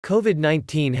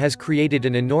COVID-19 has created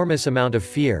an enormous amount of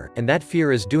fear, and that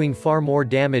fear is doing far more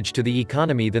damage to the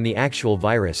economy than the actual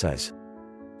virus is.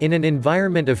 In an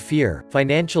environment of fear,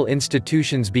 financial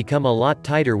institutions become a lot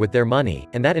tighter with their money,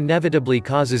 and that inevitably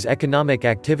causes economic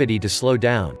activity to slow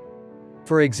down.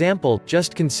 For example,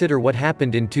 just consider what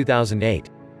happened in 2008.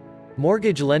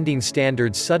 Mortgage lending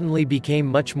standards suddenly became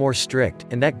much more strict,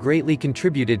 and that greatly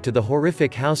contributed to the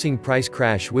horrific housing price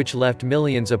crash which left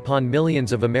millions upon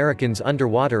millions of Americans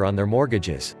underwater on their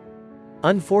mortgages.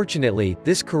 Unfortunately,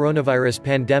 this coronavirus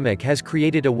pandemic has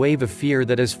created a wave of fear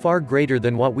that is far greater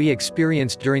than what we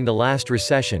experienced during the last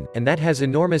recession, and that has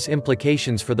enormous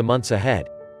implications for the months ahead.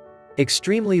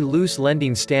 Extremely loose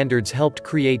lending standards helped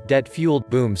create debt-fueled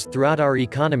booms throughout our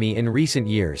economy in recent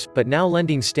years, but now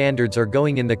lending standards are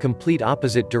going in the complete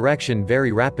opposite direction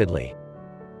very rapidly.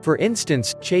 For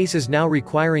instance, Chase is now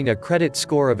requiring a credit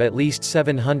score of at least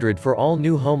 700 for all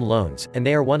new home loans, and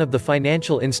they are one of the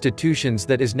financial institutions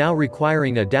that is now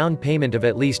requiring a down payment of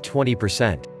at least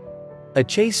 20%. A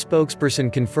Chase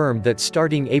spokesperson confirmed that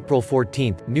starting April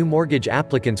 14, new mortgage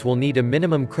applicants will need a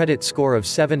minimum credit score of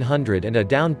 700 and a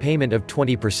down payment of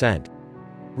 20%.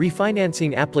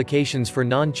 Refinancing applications for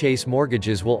non-Chase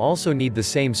mortgages will also need the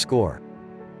same score.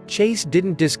 Chase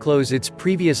didn't disclose its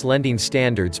previous lending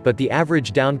standards, but the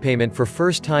average down payment for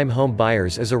first-time home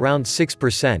buyers is around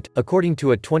 6%, according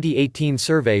to a 2018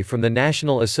 survey from the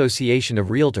National Association of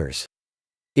Realtors.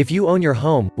 If you own your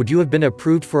home, would you have been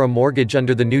approved for a mortgage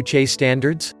under the new Chase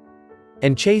standards?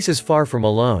 And Chase is far from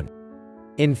alone.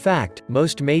 In fact,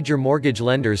 most major mortgage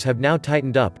lenders have now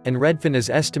tightened up, and Redfin is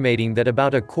estimating that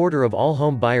about a quarter of all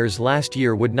home buyers last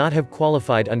year would not have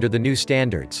qualified under the new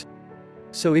standards.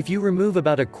 So if you remove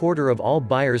about a quarter of all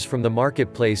buyers from the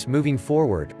marketplace moving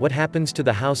forward, what happens to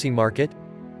the housing market?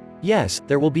 Yes,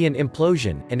 there will be an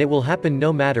implosion, and it will happen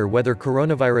no matter whether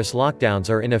coronavirus lockdowns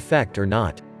are in effect or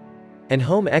not. And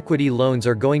home equity loans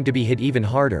are going to be hit even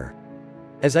harder.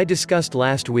 As I discussed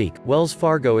last week, Wells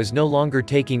Fargo is no longer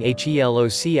taking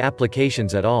HELOC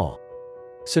applications at all.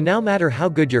 So no matter how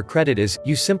good your credit is,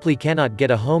 you simply cannot get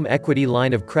a home equity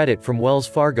line of credit from Wells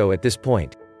Fargo at this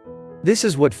point. This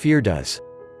is what fear does.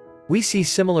 We see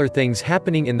similar things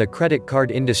happening in the credit card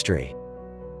industry.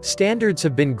 Standards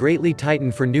have been greatly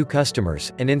tightened for new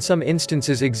customers, and in some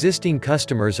instances existing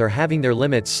customers are having their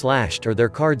limits slashed or their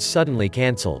cards suddenly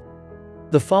canceled.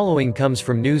 The following comes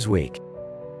from Newsweek.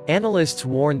 Analysts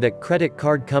warn that credit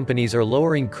card companies are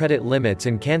lowering credit limits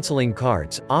and canceling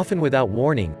cards, often without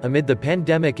warning, amid the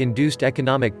pandemic-induced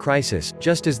economic crisis,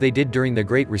 just as they did during the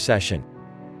Great Recession.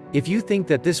 If you think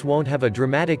that this won't have a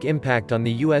dramatic impact on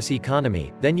the US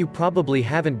economy, then you probably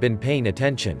haven't been paying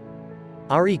attention.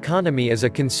 Our economy is a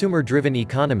consumer-driven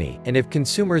economy, and if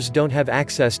consumers don't have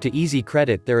access to easy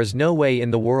credit, there is no way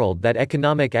in the world that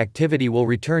economic activity will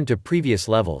return to previous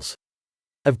levels.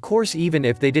 Of course, even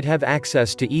if they did have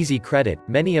access to easy credit,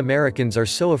 many Americans are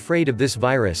so afraid of this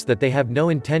virus that they have no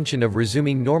intention of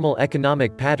resuming normal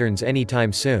economic patterns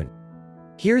anytime soon.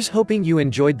 Here's hoping you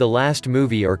enjoyed the last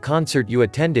movie or concert you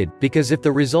attended, because if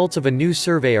the results of a new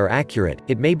survey are accurate,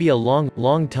 it may be a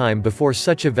long time before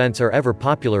such events are ever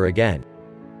popular again.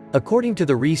 According to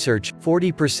the research,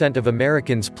 40% of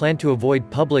Americans plan to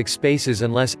avoid public spaces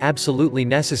unless absolutely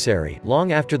necessary,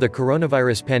 long after the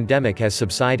coronavirus pandemic has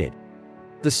subsided.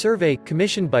 The survey,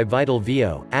 commissioned by Vital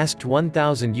VO, asked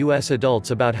 1,000 U.S.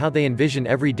 adults about how they envision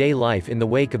everyday life in the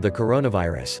wake of the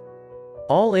coronavirus.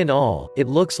 All in all, it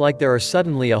looks like there are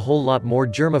suddenly a whole lot more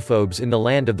germaphobes in the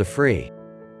land of the free.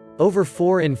 Over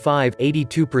 4 in 5,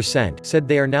 82%, said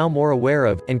they are now more aware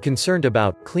of, and concerned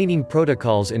about, cleaning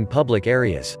protocols in public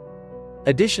areas.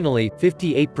 Additionally,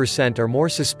 58% are more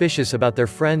suspicious about their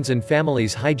friends' and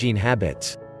family's hygiene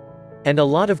habits. And a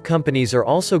lot of companies are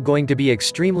also going to be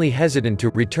extremely hesitant to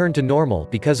return to normal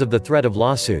because of the threat of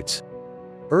lawsuits.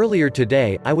 Earlier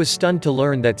today, I was stunned to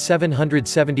learn that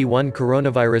 771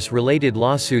 coronavirus-related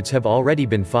lawsuits have already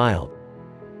been filed.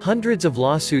 Hundreds of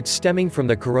lawsuits stemming from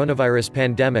the coronavirus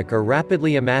pandemic are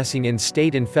rapidly amassing in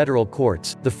state and federal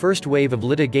courts, the first wave of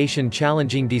litigation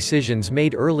challenging decisions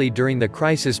made early during the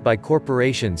crisis by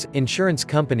corporations, insurance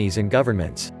companies and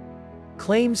governments.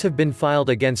 Claims have been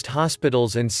filed against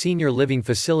hospitals and senior living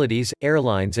facilities,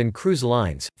 airlines and cruise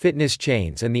lines, fitness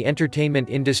chains and the entertainment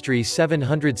industry.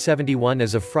 771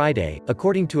 as of Friday,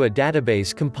 according to a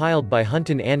database compiled by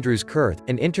Hunton Andrews Kurth,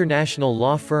 an international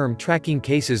law firm tracking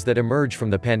cases that emerge from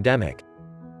the pandemic.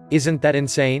 Isn't that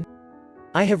insane?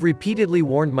 I have repeatedly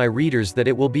warned my readers that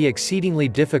it will be exceedingly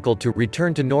difficult to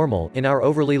return to normal in our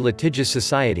overly litigious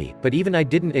society, but even I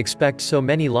didn't expect so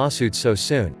many lawsuits so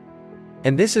soon.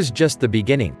 And this is just the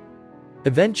beginning.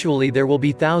 Eventually there will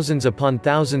be thousands upon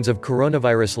thousands of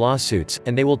coronavirus lawsuits,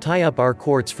 and they will tie up our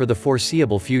courts for the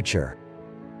foreseeable future.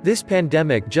 This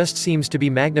pandemic just seems to be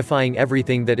magnifying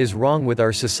everything that is wrong with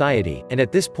our society, and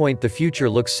at this point the future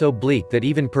looks so bleak that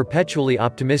even perpetually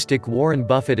optimistic Warren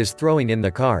Buffett is throwing in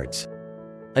the cards.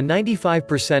 A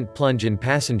 95% plunge in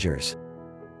passengers.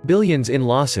 Billions in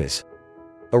losses.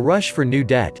 A rush for new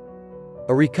debt.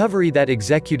 A recovery that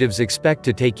executives expect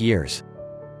to take years.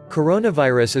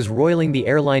 Coronavirus is roiling the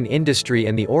airline industry,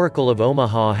 and the Oracle of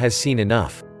Omaha has seen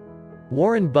enough.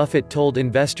 Warren Buffett told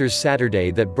investors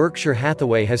Saturday that Berkshire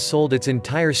Hathaway has sold its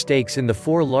entire stakes in the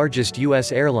 4 largest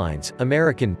U.S. airlines,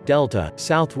 American, Delta,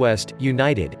 Southwest,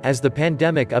 United, as the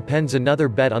pandemic upends another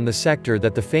bet on the sector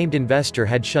that the famed investor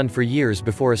had shunned for years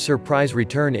before a surprise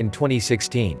return in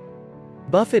 2016.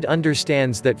 Buffett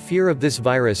understands that fear of this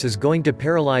virus is going to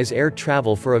paralyze air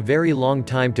travel for a very long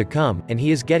time to come, and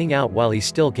he is getting out while he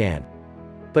still can.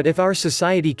 But if our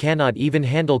society cannot even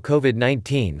handle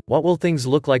COVID-19, what will things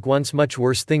look like once much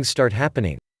worse things start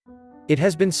happening? It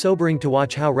has been sobering to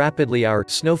watch how rapidly our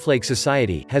snowflake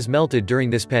society has melted during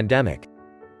this pandemic.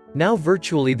 Now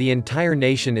virtually the entire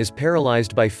nation is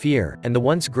paralyzed by fear, and the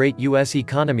once great US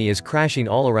economy is crashing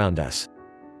all around us.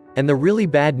 And the really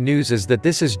bad news is that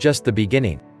this is just the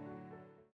beginning.